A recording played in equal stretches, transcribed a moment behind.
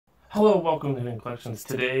Hello, welcome to Hidden Collections.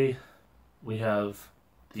 Today we have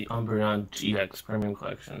the Umbreon GX Premium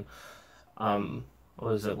Collection. What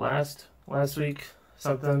was it, last week,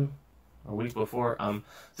 something, or week before? I was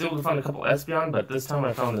able to find a couple Espeon, but this time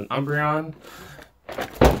I found an Umbreon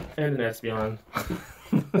and an Espeon.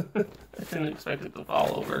 I didn't expect it to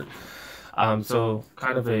fall over. So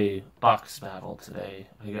kind of a box battle today,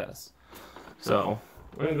 I guess. So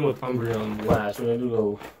we're going to go with Umbreon last. We're going to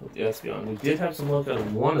go with the Espeon. We did have some luck out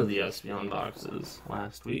of one of the Espeon boxes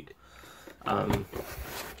last week.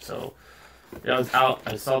 So, yeah, I was out.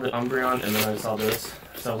 I saw the Umbreon, and then I saw this.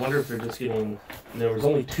 So I wonder if they're just getting... There was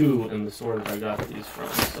only two in the store that I got these from.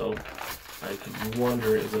 So I could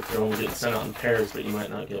wonder if they're only getting sent out in pairs, but you might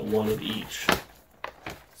not get one of each.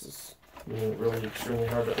 This is really extremely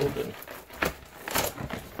hard to open.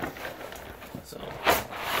 So...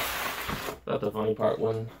 That's the funny part.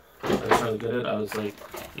 When I was trying to get it, I was like,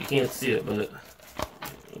 you can't see it, but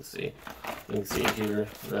let's see. You can see here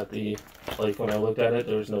that like when I looked at it,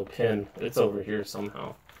 there was no pin. It's over here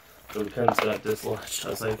somehow. So the pins got dislodged. I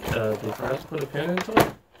was like, did they perhaps put a pin into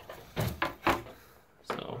it?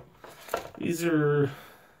 So these are,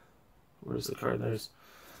 where's the card? There's,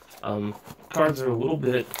 cards are a little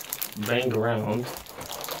bit banged around.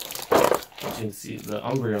 As you can see, the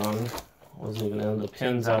Umbreon wasn't even in, the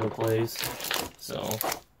pins out of place. So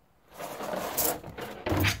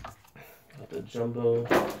got the jumbo,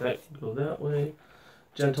 that can go that way.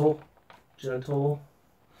 Gentle,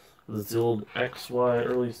 with the old XY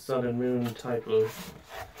early sun and moon type of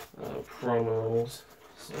promos.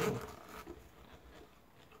 So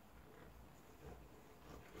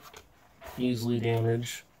easily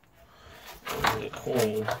damage. And a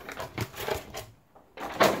coin.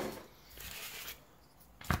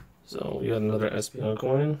 So we got another Espeon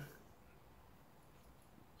coin.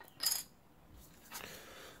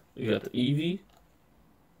 We got the Eevee,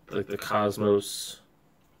 like the Cosmos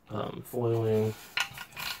foiling.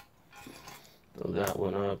 Throw that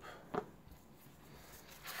one up.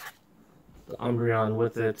 The Umbreon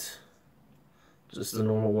with it, just the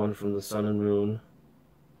normal one from the Sun and Moon.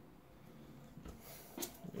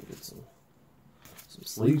 Let me get some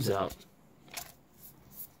sleeves out.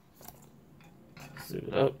 Suit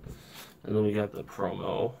it up. And then we got the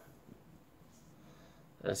promo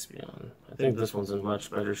Espeon. I think this one's in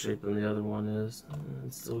much better shape than the other one is.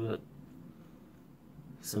 It's still got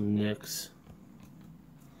some nicks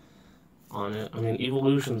on it. I mean,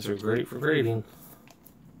 evolutions are great for grading.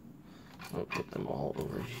 I'll put them all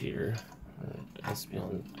over here.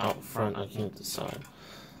 Espeon out front, I can't decide.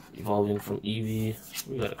 Evolving from Eevee.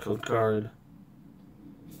 We got a code card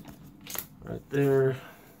right there.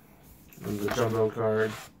 And the jumbo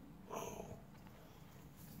card.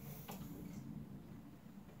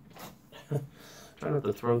 Try not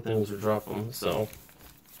to throw things or drop them. So,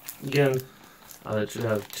 again, it should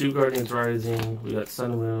have two Guardians Rising. We got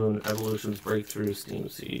Sun and Moon, Evolutions Breakthrough, Steam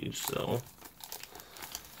Siege. So,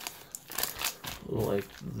 like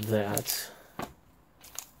that.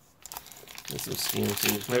 And some Steam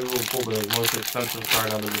Siege. Maybe we'll pull the most expensive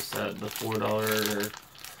card out of the set, the $4 or...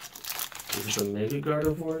 Is it the Mega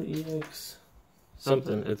Gardevoir EX?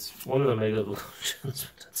 Something. It's one of the Mega Evolutions,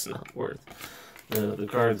 but it's not worth. The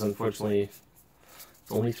cards, unfortunately,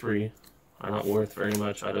 it's only 3. Are not worth very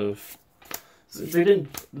much out of. They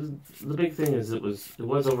didn't. The big thing is it was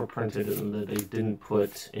overprinted and that they didn't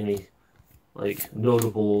put any like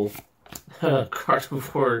notable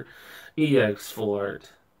Gardevoir EX full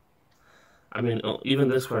art. I mean, even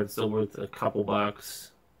this card's still worth a couple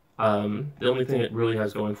bucks. The only thing it really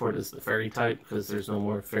has going for it is the fairy type, because there's no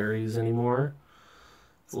more fairies anymore.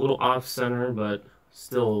 It's a little off-center, but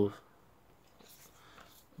still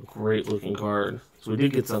a great looking card. So we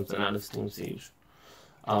did get something out of Steam Siege.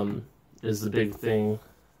 Is the big thing.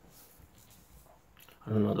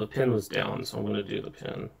 I don't know, the pin was down, so I'm going to do the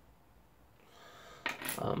pin.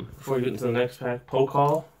 Before we get into the next pack,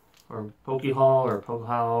 Pokehall, or Pokehall, or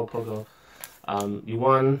Pokehall. You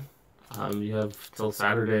won. You have till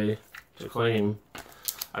Saturday to claim.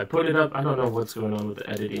 I put it up. I don't know what's going on with the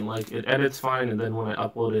editing. Like, it edits fine, and then when I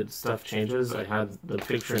upload it, stuff changes. I had the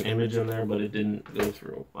picture and image in there, but it didn't go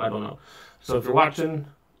through. I don't know. So if you're watching,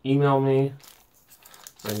 email me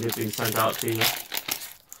so I can get these sent out to you.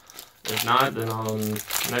 If not, then on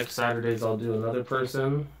next Saturdays I'll do another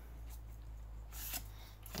person.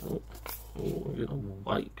 Oh, we get a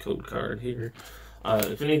white code card here.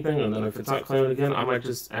 If anything, and then if it's not claimed again, I might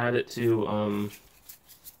just add it to,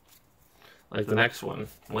 like the next one.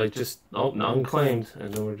 Like just, unclaimed,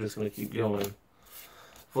 and then we're just going to keep going.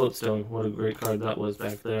 Floatstone, what a great card that was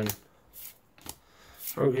back then.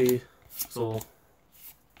 Rogi, Soul,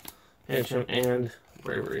 Pancham, and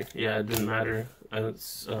Bravery. Yeah, it didn't matter. And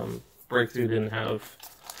it's Breakthrough didn't have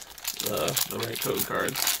the right code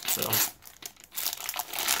cards, so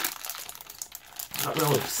got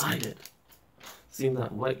real excited seeing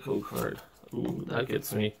that white code card. Ooh, that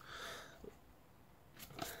gets me.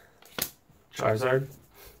 Charizard.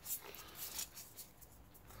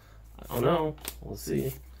 I don't know. We'll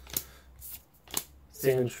see.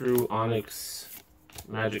 Sandshrew, Onyx,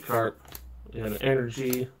 Magikarp, we got an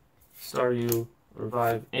Energy, Staryu,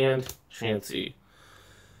 Revive, and Chansey.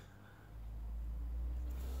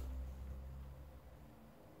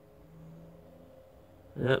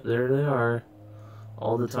 Yep, there they are.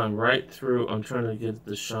 All the time, right through. I'm trying to get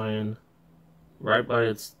the shine right by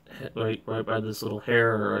its right by this little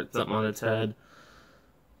hair or something on its head.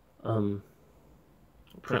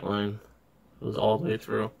 Print line. It was all the way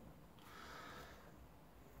through.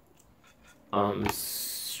 I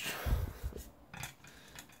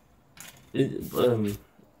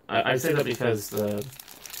say that because I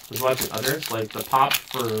was watching others, like the pop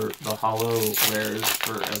for the hollow wares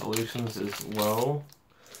for evolutions is low.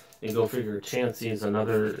 And go figure, Chansey is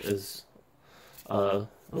a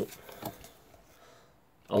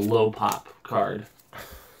low pop card.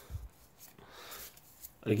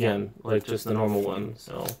 Again, like just the normal one,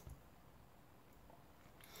 so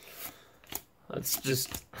that's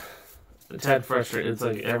just a tad frustrating. It's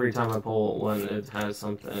like every time I pull one, it has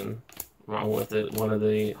something wrong with it. One of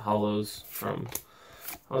the hollows from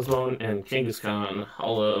Osmone and Kangaskhan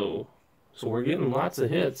hollow. So we're getting lots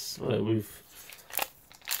of hits, but we've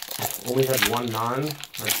only had one non,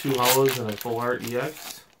 or 2 hollows, and a full art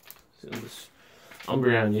EX. So this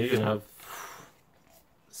Umbreon, you can have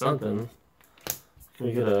something. Can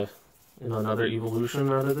we get another evolution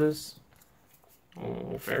out of this?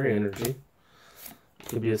 Oh, Fairy Energy.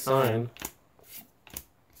 Could be a sign.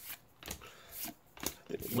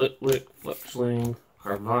 Litwick, Fletchling,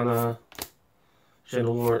 Carvana,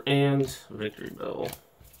 Chandelure, and Victory Bell.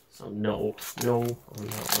 So no on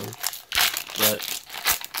that one. But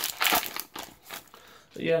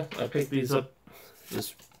yeah, I picked these up.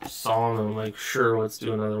 Just saw them and I'm like, sure, let's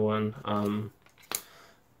do another one.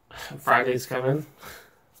 Friday's coming.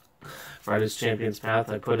 Friday's Champion's Path.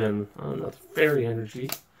 I put in another Fairy Energy.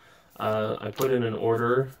 I put in an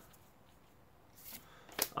order.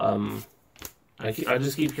 I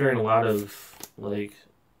just keep hearing a lot of, like,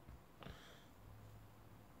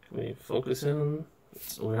 can we focus in?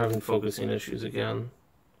 We're having focusing issues again.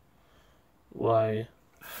 Why?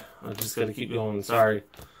 I just gotta keep going, sorry.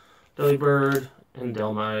 Delibird and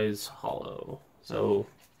Delmise hollow. So,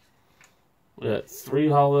 we got 3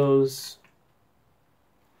 hollows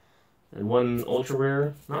and 1 ultra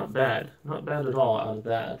rare. Not bad. Not bad at all out of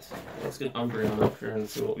that. Let's get Umbreon up here and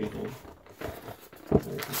see what we can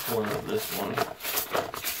pull out of this one.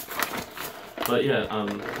 But yeah,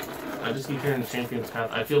 I just keep hearing the Champion's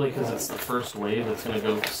Path. I feel like because it's the first wave, it's going to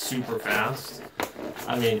go super fast.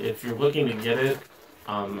 I mean, if you're looking to get it,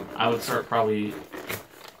 I would start probably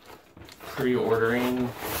pre-ordering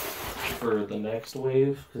for the next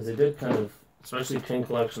wave, because they did kind of, especially pin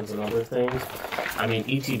collections and other things. I mean,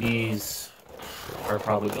 ETBs are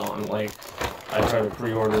probably gone. Like, I tried to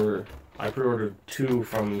pre-order, I pre-ordered 2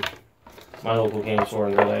 from my local game store,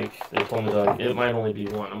 and they told me that it might only be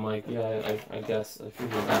 1. I'm like, yeah, I guess I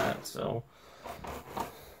figured that. So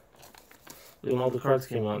when all the cards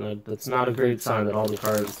came out, and that's not a great sign that all the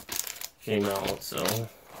cards came out. So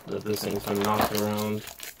that this thing's been knocked around.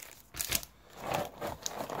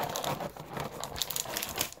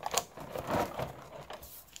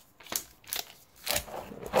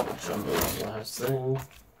 Jumbo's last thing.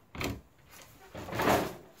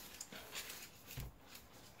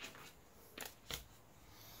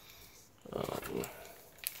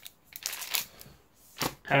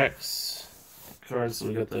 Packs cards, so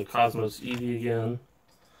we got the Cosmos Eevee again.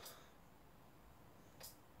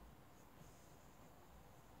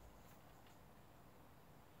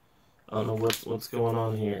 I don't know what's going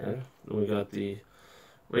on here. Then we got the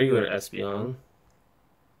regular Espeon.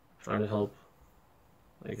 Trying to help.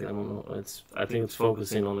 Like, I don't know. I think it's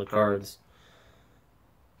focusing on the cards.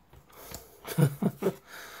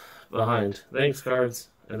 Behind. Thanks, cards.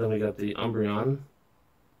 And then we got the Umbreon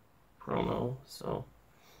promo. So.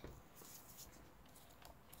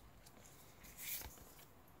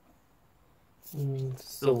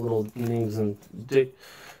 Still little nings and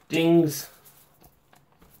dings.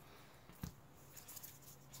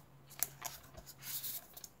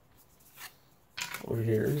 Over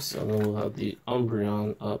here, so then we'll have the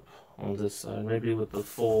Umbreon up on this side, maybe with the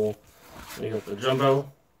full. We got the Jumbo.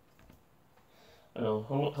 I know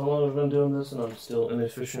how long I've been doing this, and I'm still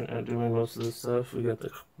inefficient at doing most of this stuff. We got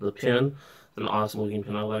the pin. It's an awesome looking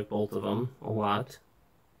pin. I like both of them a lot.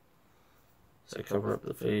 So I cover up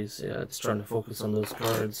the face. Yeah, it's trying to focus on those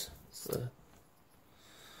cards. Then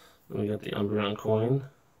we got the Umbreon coin.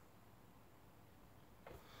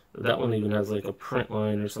 That one even has like a print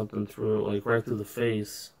line or something through it, like right through the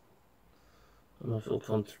face. I don't know if it'll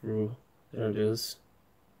come through. There it is.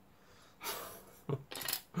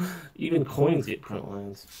 Even coins get print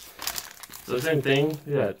lines. So same thing.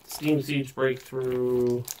 We got Steam Siege,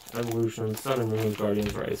 Breakthrough, Evolution, Sun and Moon,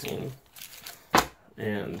 Guardians Rising,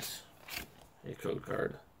 and a code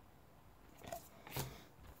card.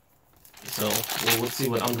 So let's see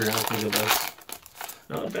what Umbreon can give us.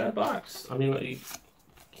 Not a bad box. I mean, you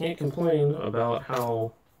can't complain about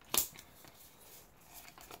how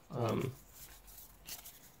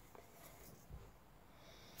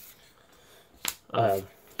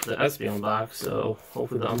the Espeon box, so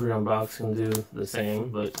hopefully the Umbreon box can do the same,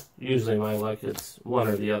 but usually my luck it's one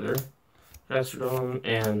or the other. Gastrodon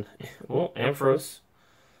and, well, Ampharos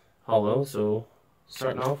Hollow, so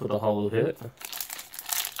starting off with a hollow hit.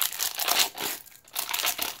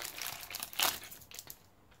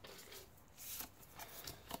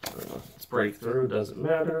 It's Breakthrough, doesn't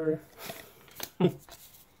matter. I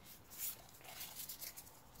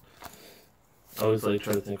always like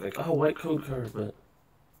try to think like, oh, white code card, but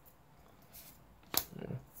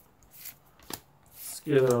yeah.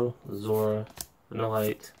 Skittle, Zora,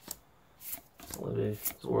 Vanillite, Olivia,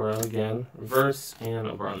 Zora again, reverse, and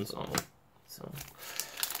a Bronzong. So I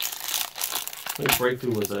think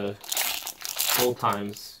Breakthrough was a full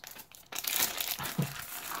times.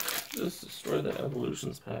 Just destroy the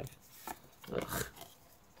Evolutions pack. Ugh.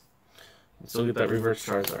 Still get that reverse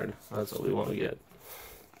Charizard. That's what we want to get.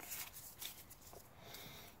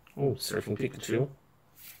 Oh, Surfing Pikachu.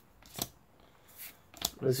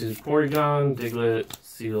 This is Porygon, Diglett,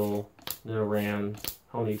 Seal, Nidoran,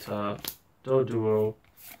 Ponyta, Doduo,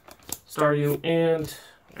 Staryu, and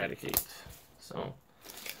Eradicate. So,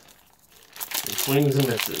 swings and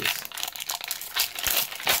misses.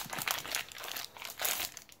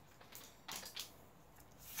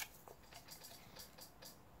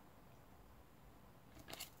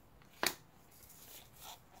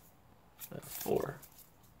 That's 4.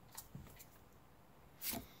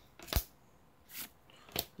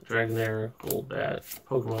 Dragonair, Golbat,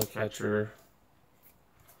 Pokemon Catcher,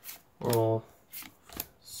 Oral,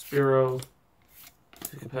 Spearow,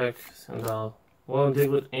 Pikapek, Sandal, Wallow,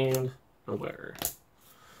 Diglett, and Beware.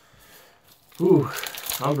 Ooh,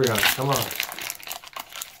 Umbreon, come on.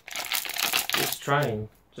 Just trying.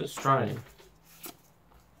 Just trying.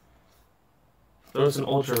 Throw us an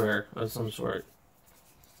ultra rare of some sort.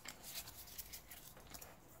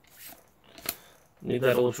 Need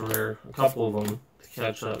that ultra rare, a couple of them, to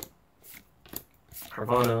catch up.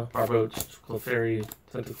 Carvana, Barboach, Clefairy,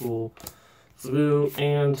 Tentacool, Slugoo,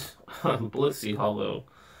 and Blissey Hollow.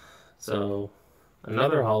 So,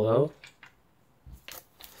 another Hollow.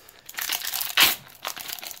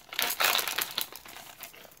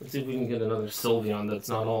 Let's see if we can get another Sylveon that's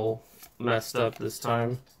not all messed up this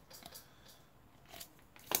time.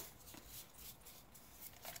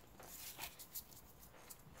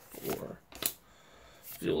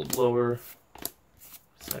 Field Blower,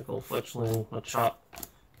 Cycle, Fletchling, Machop,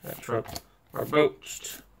 Catrup,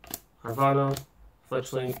 Barboach, Carvana,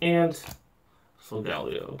 Fletchling, and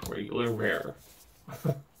Solgaleo, regular rare.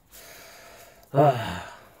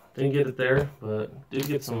 Didn't get it there, but did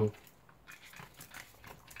get some.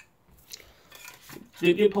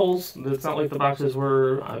 Did get pulls. It's not like the boxes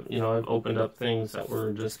were, you know, I've opened up things that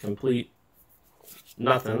were just complete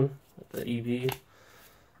nothing at the EV.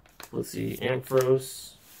 Let's see,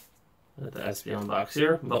 Ampharos at the Espeon box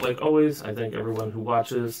here. But like always, I thank everyone who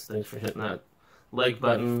watches. Thanks for hitting that like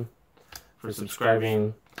button, for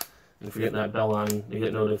subscribing, and for getting that bell on to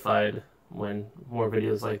get notified when more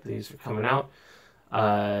videos like these are coming out.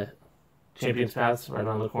 Champions Path's right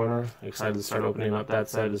around the corner. Excited to start opening up that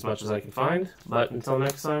set as much as I can find. But until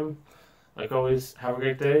next time, like always, have a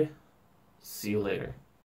great day. See you later.